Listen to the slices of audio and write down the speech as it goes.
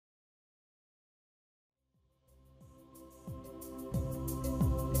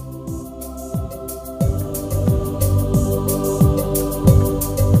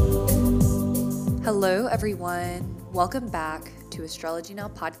Hello, everyone. Welcome back to Astrology Now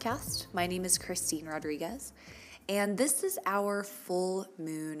podcast. My name is Christine Rodriguez, and this is our full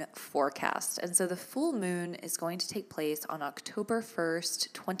moon forecast. And so the full moon is going to take place on October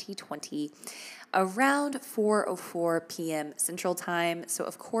 1st, 2020, around 4:04 p.m. Central Time. So,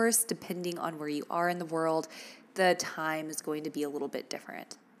 of course, depending on where you are in the world, the time is going to be a little bit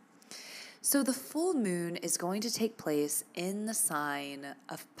different. So the full moon is going to take place in the sign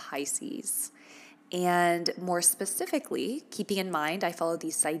of Pisces. And more specifically, keeping in mind I follow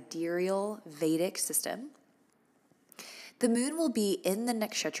the sidereal Vedic system, the moon will be in the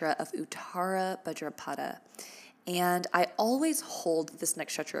nakshatra of Uttara Bhadrapada. And I always hold this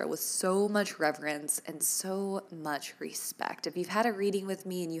nakshatra with so much reverence and so much respect. If you've had a reading with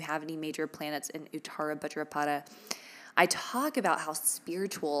me and you have any major planets in Uttara Bhadrapada, I talk about how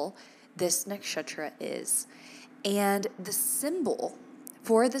spiritual this nakshatra is. And the symbol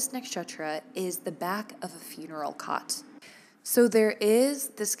for this nakshatra is the back of a funeral cot. So there is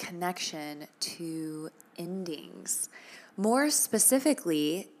this connection to endings. More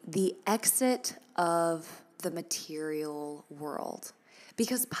specifically, the exit of the material world.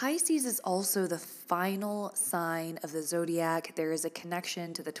 Because Pisces is also the final sign of the zodiac, there is a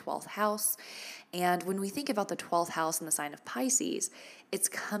connection to the 12th house. And when we think about the 12th house in the sign of Pisces, it's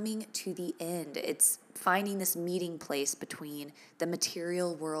coming to the end. It's finding this meeting place between the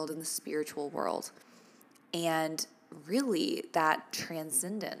material world and the spiritual world. And really that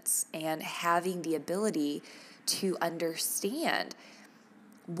transcendence and having the ability to understand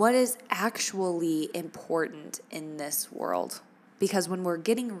what is actually important in this world. Because when we're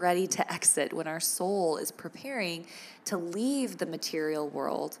getting ready to exit, when our soul is preparing to leave the material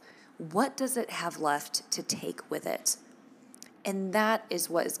world, what does it have left to take with it? And that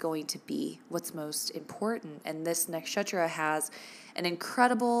is what is going to be what's most important. And this nakshatra has an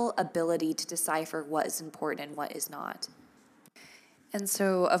incredible ability to decipher what is important and what is not. And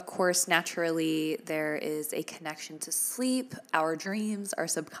so, of course, naturally, there is a connection to sleep, our dreams, our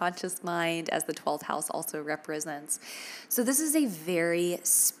subconscious mind, as the 12th house also represents. So this is a very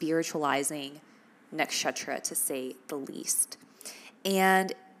spiritualizing nakshatra, to say the least.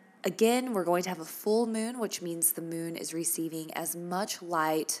 And again, we're going to have a full moon, which means the moon is receiving as much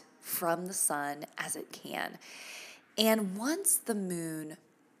light from the sun as it can. And once the moon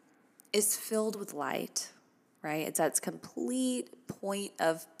is filled with light, right, it's at its complete point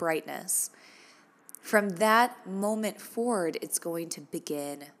of brightness, from that moment forward, it's going to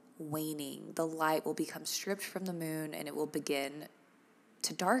begin waning. The light will become stripped from the moon and it will begin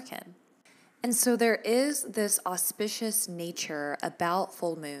to darken. And so there is this auspicious nature about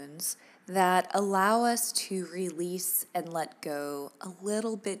full moons that allow us to release and let go a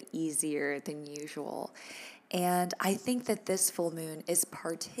little bit easier than usual. And I think that this full moon is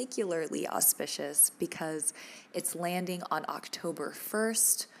particularly auspicious because it's landing on October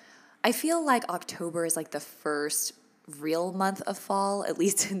 1st. I feel like October is like the first real month of fall, at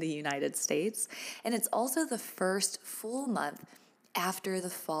least in the United States. And it's also the first full month after the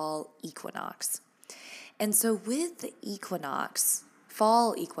fall equinox. And so with the equinox,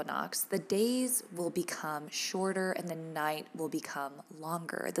 fall equinox, the days will become shorter and the night will become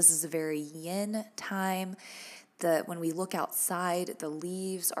longer. This is a very yin time. When we look outside, the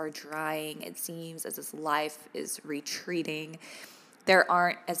leaves are drying. It seems as if life is retreating. There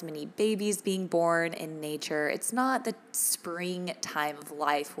aren't as many babies being born in nature. It's not the spring time of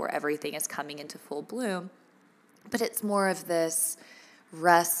life where everything is coming into full bloom, but it's more of this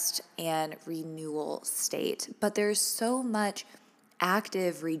rest and renewal state. But there's so much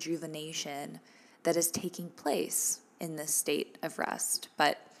active rejuvenation that is taking place in this state of rest.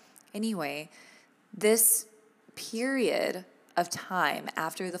 But anyway, this period of time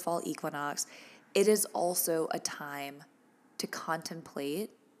after the fall equinox, it is also a time to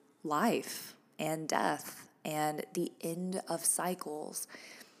contemplate life and death and the end of cycles.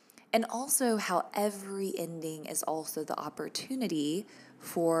 And also how every ending is also the opportunity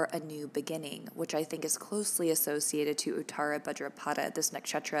for a new beginning, which I think is closely associated to Uttara Bhadrapada. This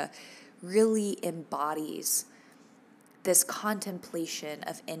nakshatra really embodies this contemplation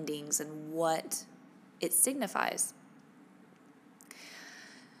of endings and what it signifies.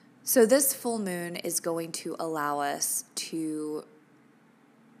 So this full moon is going to allow us to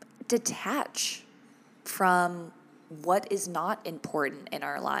detach from what is not important in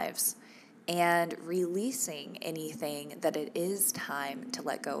our lives and releasing anything that it is time to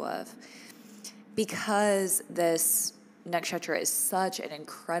let go of. Because this nakshatra is such an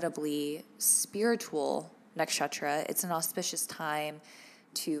incredibly spiritual nakshatra, it's an auspicious time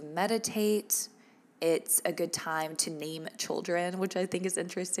to meditate It's a good time to name children, which I think is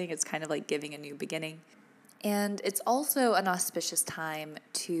interesting. It's kind of like giving a new beginning. And it's also an auspicious time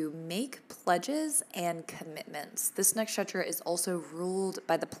to make pledges and commitments. This nakshatra is also ruled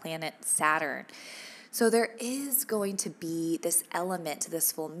by the planet Saturn. So there is going to be this element to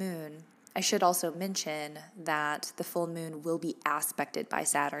this full moon. I should also mention that the full moon will be aspected by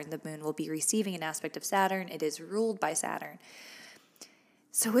Saturn. The moon will be receiving an aspect of Saturn. It is ruled by Saturn.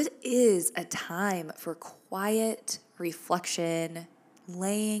 So it is a time for quiet reflection,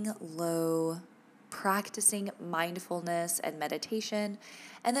 laying low, practicing mindfulness and meditation,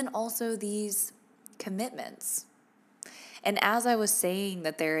 and then also these commitments. And as I was saying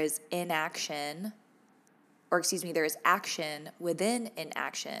that there is there is action within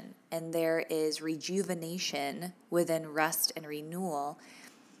inaction, and there is rejuvenation within rest and renewal.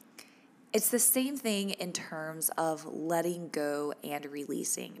 It's the same thing in terms of letting go and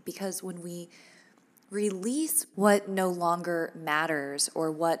releasing, because when we release what no longer matters or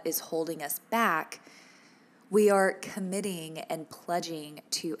what is holding us back, we are committing and pledging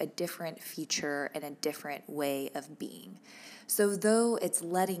to a different future and a different way of being. So though it's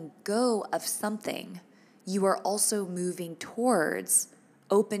letting go of something, you are also moving towards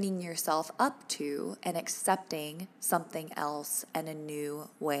opening yourself up to and accepting something else and a new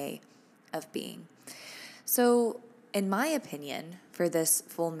way of being. So, in my opinion, for this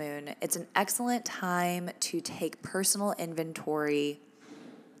full moon, it's an excellent time to take personal inventory.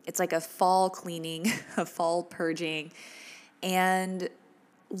 It's like a fall cleaning, a fall purging, and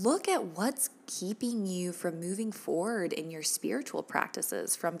look at what's keeping you from moving forward in your spiritual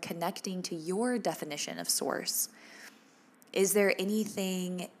practices, from connecting to your definition of source. Is there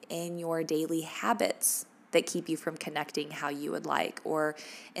anything in your daily habits that keep you from connecting how you would like, or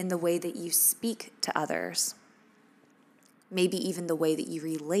in the way that you speak to others? Maybe even the way that you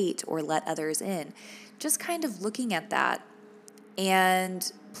relate or let others in. Just kind of looking at that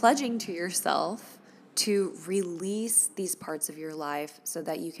and pledging to yourself to release these parts of your life so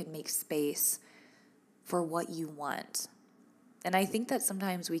that you can make space for what you want. And I think that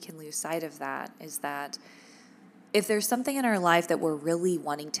sometimes we can lose sight of that, is that if there's something in our life that we're really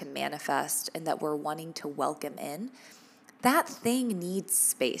wanting to manifest and that we're wanting to welcome in, that thing needs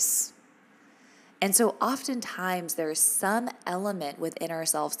space. And so oftentimes there's some element within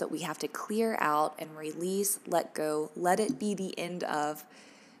ourselves that we have to clear out and release, let go, let it be the end of,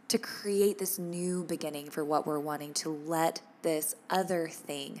 to create this new beginning for what we're wanting to let this other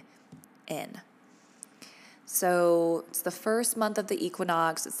thing in. So it's the first month of the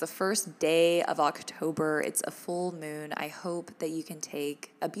equinox. It's the first day of October. It's a full moon. I hope that you can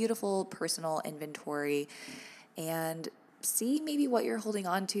take a beautiful personal inventory and see maybe what you're holding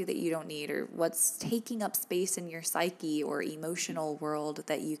on to that you don't need, or what's taking up space in your psyche or emotional world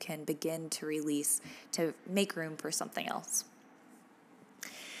that you can begin to release to make room for something else.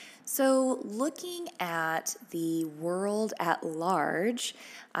 So looking at the world at large,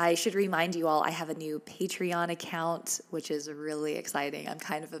 I should remind you all I have a new Patreon account, which is really exciting. I'm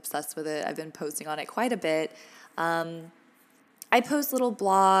kind of obsessed with it. I've been posting on it quite a bit. I post little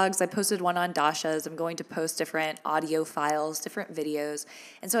blogs. I posted one on dashas. I'm going to post different audio files, different videos.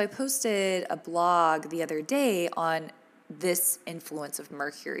 And so I posted a blog the other day on this influence of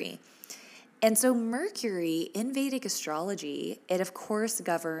Mercury. And so Mercury in Vedic astrology, it of course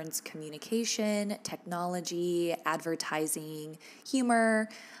governs communication, technology, advertising, humor,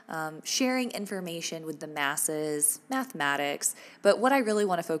 sharing information with the masses, mathematics. But what I really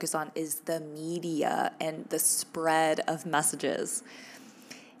want to focus on is the media and the spread of messages.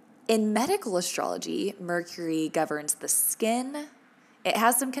 In medical astrology, Mercury governs the skin. It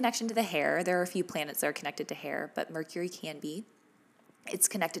has some connection to the hair. There are a few planets that are connected to hair, but Mercury can be. It's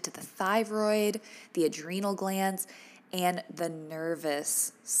connected to the thyroid, the adrenal glands, and the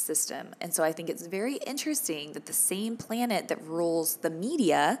nervous system. And so I think it's very interesting that the same planet that rules the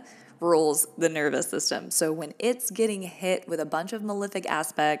media rules the nervous system. So when it's getting hit with a bunch of malefic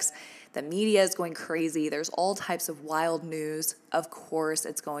aspects, the media is going crazy, there's all types of wild news, of course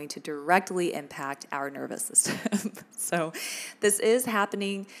it's going to directly impact our nervous system. So this is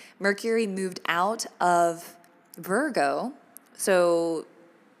happening. Mercury moved out of Virgo. So,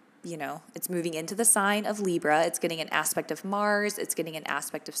 it's moving into the sign of Libra. It's getting an aspect of Mars. It's getting an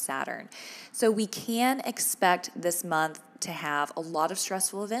aspect of Saturn. So we can expect this month to have a lot of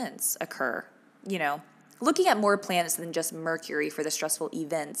stressful events occur. Looking at more planets than just Mercury for the stressful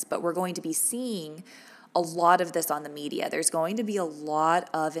events, but we're going to be seeing a lot of this on the media. There's going to be a lot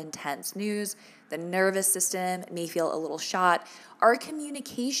of intense news. The nervous system may feel a little shot. Our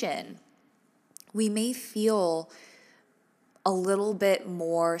communication, we may feel a little bit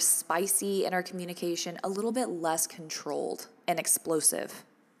more spicy in our communication, a little bit less controlled and explosive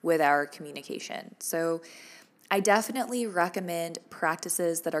with our communication. So I definitely recommend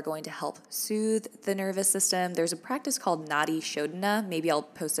practices that are going to help soothe the nervous system. There's a practice called Nadi Shodhana. Maybe I'll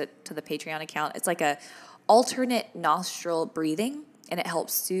post it to the Patreon account. It's like a alternate nostril breathing, and it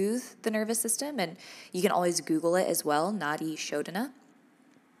helps soothe the nervous system. And you can always Google it as well, Nadi Shodhana.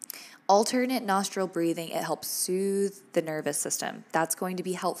 Alternate nostril breathing, it helps soothe the nervous system. That's going to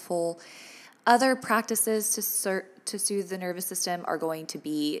be helpful. Other practices to soothe the nervous system are going to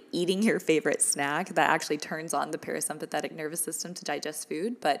be eating your favorite snack. That actually turns on the parasympathetic nervous system to digest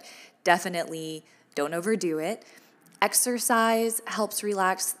food, but definitely don't overdo it. Exercise helps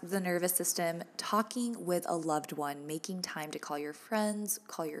relax the nervous system. Talking with a loved one, making time to call your friends,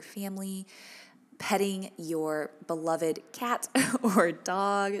 call your family, petting your beloved cat or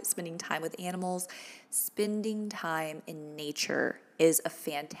dog, spending time with animals, spending time in nature is a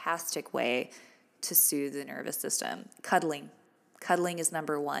fantastic way to soothe the nervous system. Cuddling is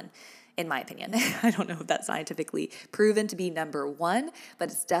number one, in my opinion. I don't know if that's scientifically proven to be number one,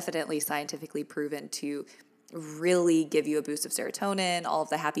 but it's definitely scientifically proven to really give you a boost of serotonin, all of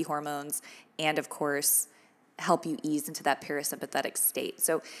the happy hormones, and of course, help you ease into that parasympathetic state.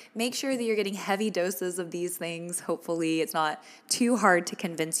 So make sure that you're getting heavy doses of these things. Hopefully it's not too hard to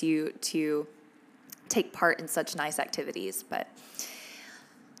convince you to take part in such nice activities.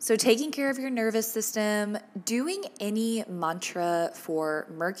 So taking care of your nervous system, doing any mantra for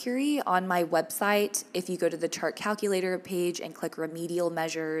Mercury on my website. If you go to the chart calculator page and click remedial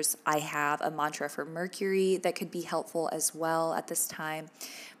measures, I have a mantra for Mercury that could be helpful as well at this time.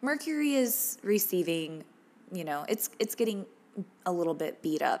 Mercury is receiving, it's getting a little bit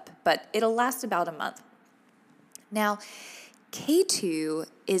beat up, but it'll last about a month. Now, K2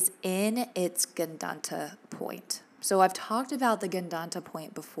 is in its Gandanta point. So I've talked about the Gandanta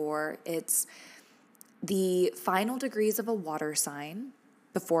point before. It's the final degrees of a water sign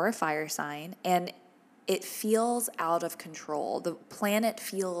before a fire sign, and it feels out of control. The planet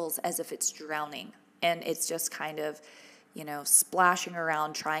feels as if it's drowning, and it's just kind of splashing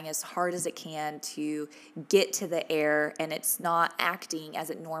around, trying as hard as it can to get to the air, and it's not acting as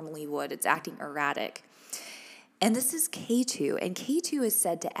it normally would. It's acting erratic. And this is K2, and K2 is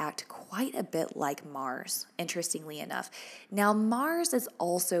said to act quite a bit like Mars, interestingly enough. Now, Mars is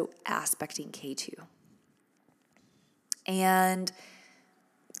also aspecting K2. And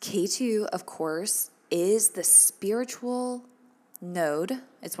K2, of course, is the spiritual node.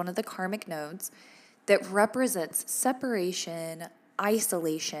 It's one of the karmic nodes that represents separation,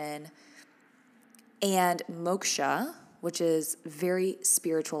 isolation, and moksha, which is very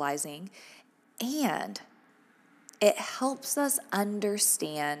spiritualizing, and it helps us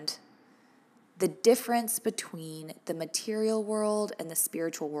understand the difference between the material world and the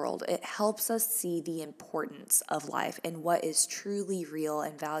spiritual world. It helps us see the importance of life and what is truly real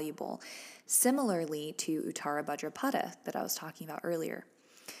and valuable, similarly to Uttara Bhadrapada that I was talking about earlier.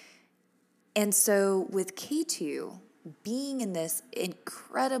 And so with K2 being in this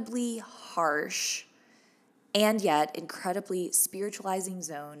incredibly harsh and yet incredibly spiritualizing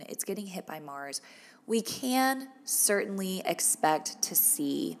zone, it's getting hit by Mars, we can certainly expect to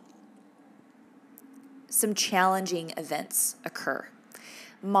see some challenging events occur.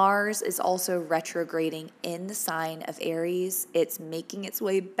 Mars is also retrograding in the sign of Aries. It's making its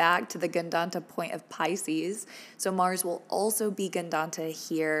way back to the Gandanta point of Pisces. So Mars will also be Gandanta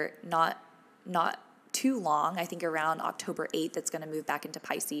here, not too long. I think around October 8th, it's going to move back into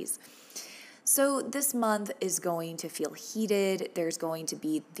Pisces. So this month is going to feel heated. There's going to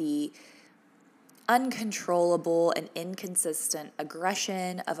be the uncontrollable and inconsistent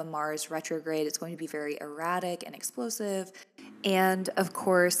aggression of a Mars retrograde. It's going to be very erratic and explosive. And of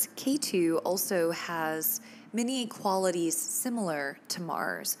course, K2 also has many qualities similar to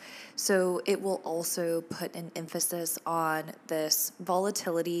Mars. So it will also put an emphasis on this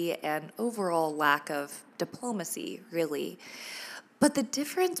volatility and overall lack of diplomacy, really. But the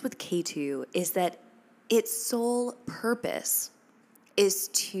difference with K2 is that its sole purpose is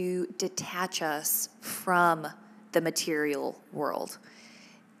to detach us from the material world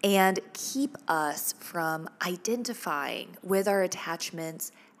and keep us from identifying with our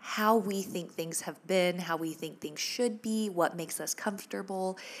attachments, how we think things have been, how we think things should be, what makes us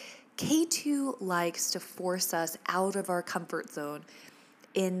comfortable. K2 likes to force us out of our comfort zone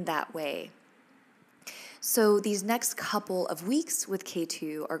in that way. So these next couple of weeks with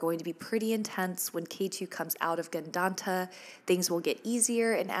K2 are going to be pretty intense. When K2 comes out of Gandanta, things will get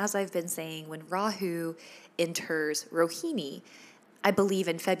easier. And as I've been saying, when Rahu enters Rohini, I believe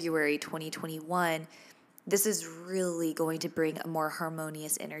in February 2021, this is really going to bring a more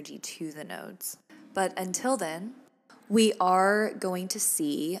harmonious energy to the nodes. But until then, we are going to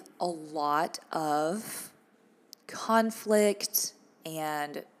see a lot of conflict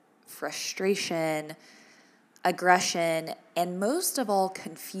and frustration, aggression, and most of all,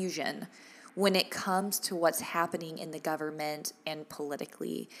 confusion when it comes to what's happening in the government and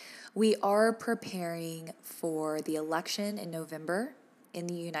politically. We are preparing for the election in November in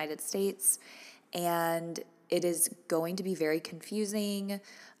the United States, and it is going to be very confusing.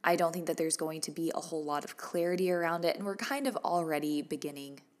 I don't think that there's going to be a whole lot of clarity around it, and we're kind of already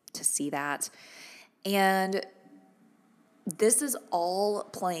beginning to see that. And this is all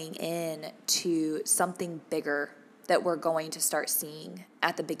playing in to something bigger that we're going to start seeing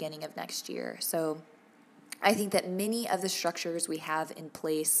at the beginning of next year. So I think that many of the structures we have in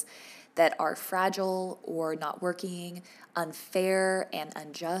place that are fragile or not working, unfair and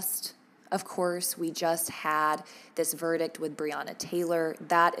unjust. Of course, we just had this verdict with Breonna Taylor.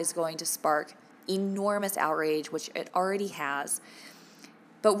 That is going to spark enormous outrage, which it already has.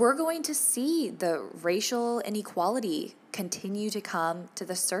 But we're going to see the racial inequality continue to come to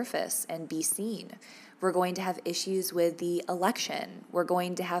the surface and be seen. We're going to have issues with the election. We're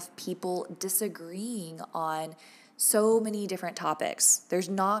going to have people disagreeing on so many different topics. There's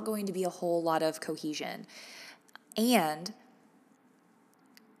not going to be a whole lot of cohesion. And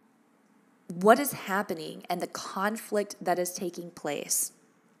what is happening and the conflict that is taking place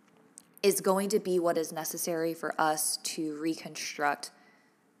is going to be what is necessary for us to reconstruct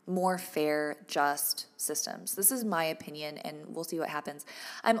more fair, just systems. This is my opinion, and we'll see what happens.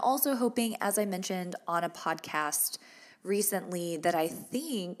 I'm also hoping, as I mentioned on a podcast recently, that I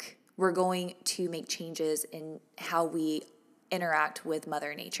think we're going to make changes in how we interact with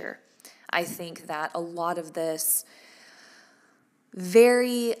Mother Nature. I think that a lot of this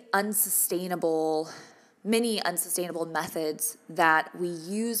very unsustainable, many unsustainable methods that we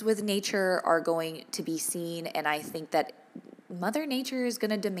use with nature are going to be seen, and I think that Mother Nature is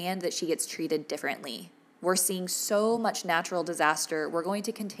going to demand that she gets treated differently. We're seeing so much natural disaster. We're going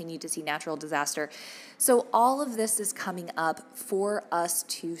to continue to see natural disaster. So all of this is coming up for us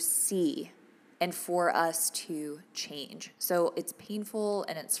to see and for us to change. So it's painful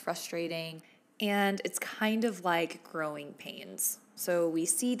and it's frustrating, and it's kind of like growing pains. So we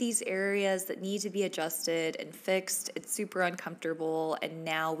see these areas that need to be adjusted and fixed. It's super uncomfortable, and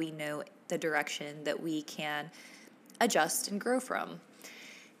now we know the direction that we can adjust and grow from.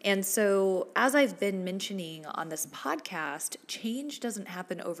 And so, as I've been mentioning on this podcast, change doesn't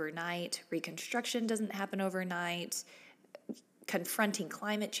happen overnight. Reconstruction doesn't happen overnight. Confronting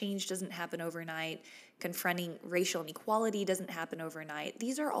climate change doesn't happen overnight. Confronting racial inequality doesn't happen overnight.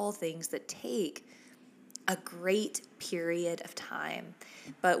 These are all things that take a great period of time.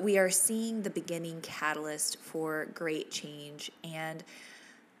 But we are seeing the beginning catalyst for great change. And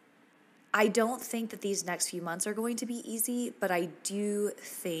I don't think that these next few months are going to be easy, but I do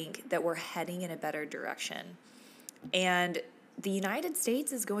think that we're heading in a better direction. And the United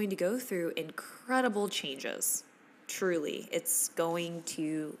States is going to go through incredible changes. Truly, it's going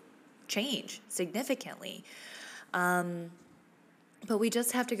to change significantly. But we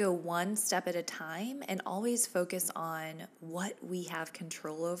just have to go one step at a time and always focus on what we have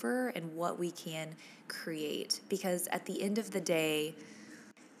control over and what we can create. Because at the end of the day,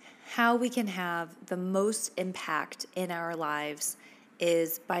 how we can have the most impact in our lives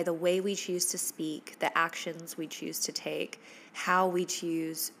is by the way we choose to speak, the actions we choose to take, how we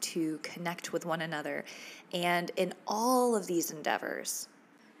choose to connect with one another. And in all of these endeavors,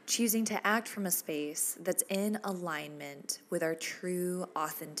 choosing to act from a space that's in alignment with our true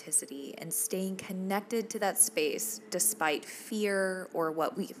authenticity and staying connected to that space despite fear or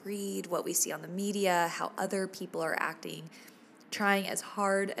what we read, what we see on the media, how other people are acting, trying as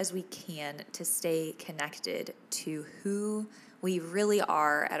hard as we can to stay connected to who we really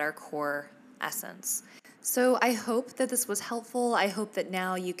are at our core essence. So I hope that this was helpful. I hope that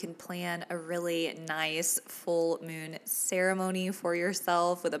now you can plan a really nice full moon ceremony for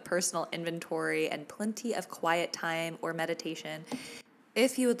yourself with a personal inventory and plenty of quiet time or meditation.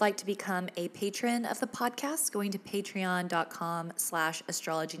 If you would like to become a patron of the podcast, going to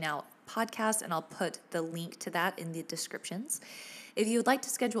patreon.com/astrologynow podcast, and I'll put the link to that in the descriptions. If you would like to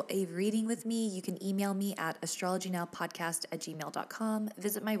schedule a reading with me, you can email me at astrologynowpodcast@gmail.com.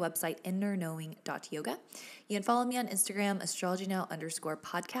 Visit my website, innerknowing.yoga. You can follow me on Instagram,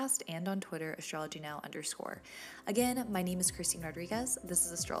 astrologynow_podcast, and on Twitter, astrologynow_. Again, my name is Christine Rodriguez. This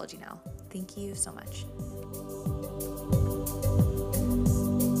is Astrology Now. Thank you so much.